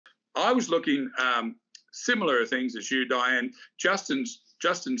I was looking similar things as you, Diane. Justin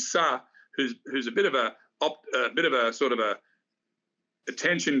Suh, who's a bit of a sort of a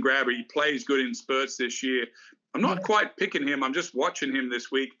attention grabber. He plays good in spurts this year. I'm not quite picking him. I'm just watching him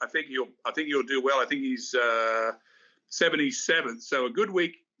this week. I think he'll do well. I think he's 77th. So a good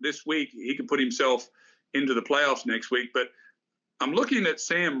week this week. He can put himself into the playoffs next week. But I'm looking at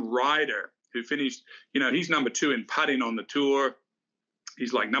Sam Ryder, who finished, he's number 2 in putting on the tour.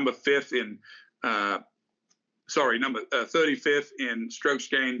 He's like number 5th in, number 35th in strokes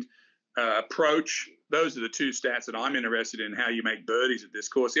gained approach. Those are the 2 stats that I'm interested in, how you make birdies at this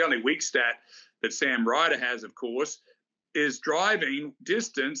course. The only weak stat that Sam Ryder has, of course, is driving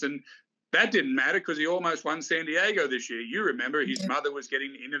distance. And that didn't matter because he almost won San Diego this year. You remember his mother was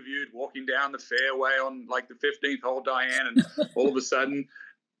getting interviewed walking down the fairway on like the 15th hole, Diane, and all of a sudden,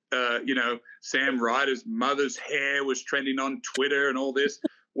 Sam Ryder's mother's hair was trending on Twitter and all this.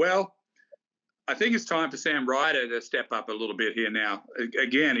 Well, I think it's time for Sam Ryder to step up a little bit here now.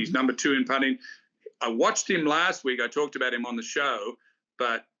 Again, he's number 2 in putting. I watched him last week. I talked about him on the show,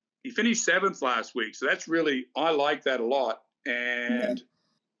 but he finished 7th last week. So that's really, I like that a lot. And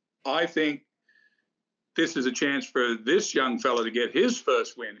I think this is a chance for this young fella to get his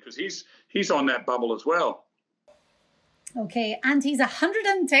first win because he's on that bubble as well. Okay, and he's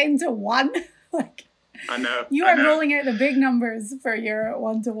 110 to 1. I know. You are rolling out the big numbers for your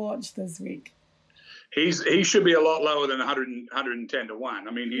one to watch this week. He should be a lot lower than 110 to 1.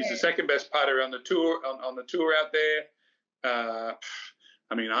 I mean, he's the second best putter on the tour on the tour out there.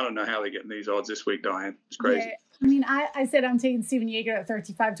 I mean, I don't know how they're getting these odds this week, Diane. It's crazy. Yeah. I mean, I said I'm taking Steven Yeager at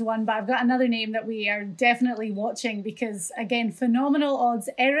 35 to 1, but I've got another name that we are definitely watching because, again, phenomenal odds.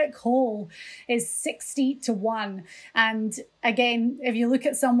 Eric Hole is 60 to 1. And again, if you look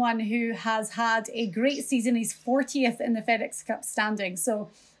at someone who has had a great season, he's 40th in the FedEx Cup standing.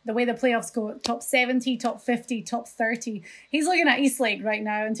 So the way the playoffs go, top 70, top 50, top 30. He's looking at Eastlake right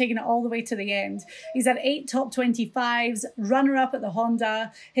now and taking it all the way to the end. He's at 8 top 25s, runner-up at the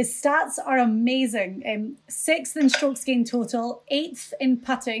Honda. His stats are amazing. 6th in strokes gained total, 8th in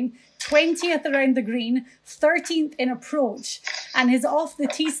putting, 20th around the green, 13th in approach. And his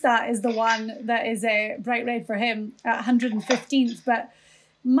off-the-tee stat is the one that is bright red for him at 115th. But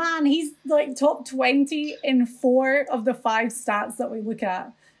man, he's like top 20 in 4 of the 5 stats that we look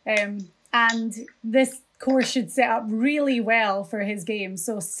at. And this course should set up really well for his game.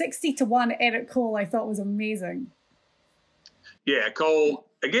 So 60 to 1 Eric Cole, I thought was amazing. Yeah, Cole,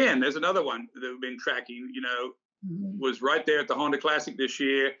 again, there's another one that we've been tracking, was right there at the Honda Classic this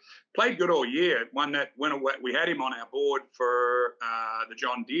year. Played good all year. Won that, went away. We had him on our board for the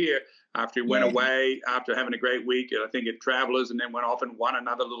John Deere after he went away after having a great week, I think, at Travelers, and then went off and won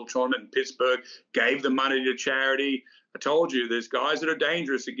another little tournament in Pittsburgh, gave the money to charity. I told you, there's guys that are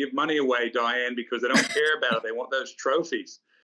dangerous that give money away, Diane, because they don't care about it. They want those trophies.